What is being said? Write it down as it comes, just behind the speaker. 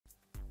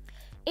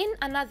In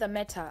another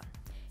matter,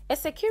 a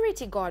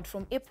security guard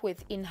from Ipswich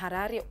in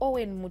Harare,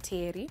 Owen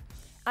Muteri,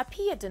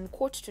 appeared in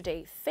court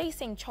today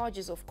facing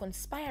charges of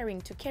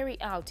conspiring to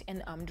carry out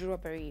an armed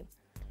robbery.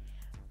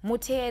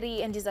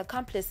 Muteri and his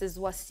accomplices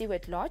were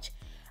Stewart Lodge,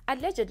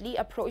 allegedly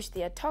approached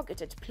their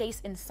targeted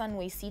place in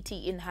Sunway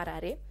City in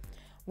Harare,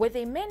 where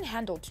they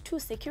manhandled two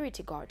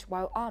security guards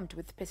while armed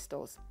with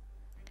pistols.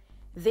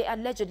 They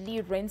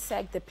allegedly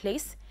ransacked the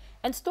place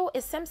and stole a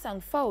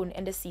Samsung phone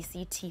and a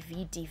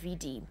CCTV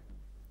DVD.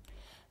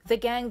 The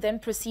gang then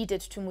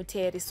proceeded to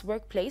Muteri's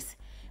workplace,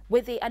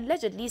 where they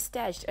allegedly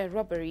staged a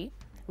robbery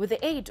with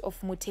the aid of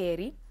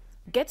Muteri,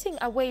 getting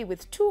away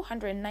with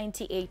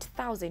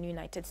 298,000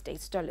 United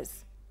States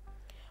dollars.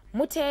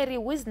 Muteri,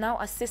 who is now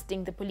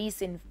assisting the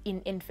police in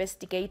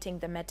investigating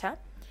the matter,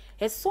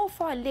 has so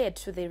far led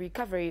to the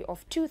recovery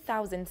of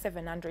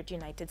 2,700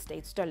 United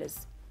States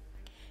dollars.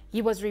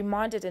 He was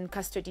remanded in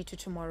custody to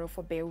tomorrow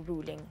for bail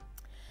ruling.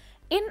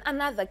 In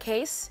another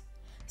case,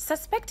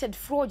 suspected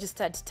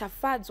fraudster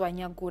Tafadzwa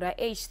Nyagura,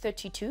 age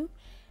 32,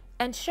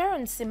 and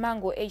Sharon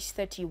Simango, age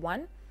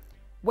 31,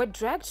 were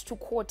dragged to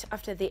court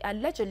after they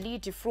allegedly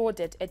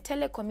defrauded a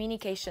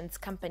telecommunications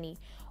company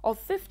of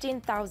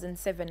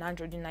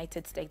 15,700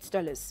 United States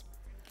dollars.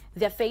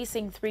 They're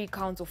facing 3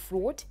 counts of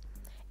fraud.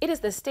 It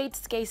is the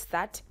state's case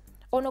that,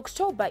 on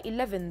October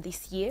 11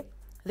 this year,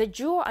 the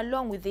duo,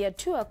 along with their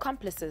 2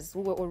 accomplices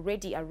who were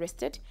already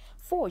arrested,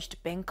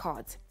 forged bank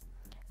cards.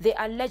 They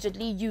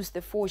allegedly used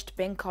the forged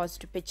bank cards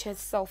to purchase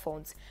cell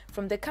phones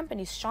from the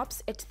company's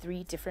shops at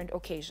 3 different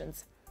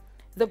occasions.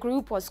 The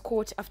group was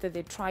caught after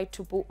they tried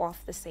to pull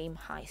off the same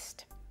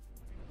heist.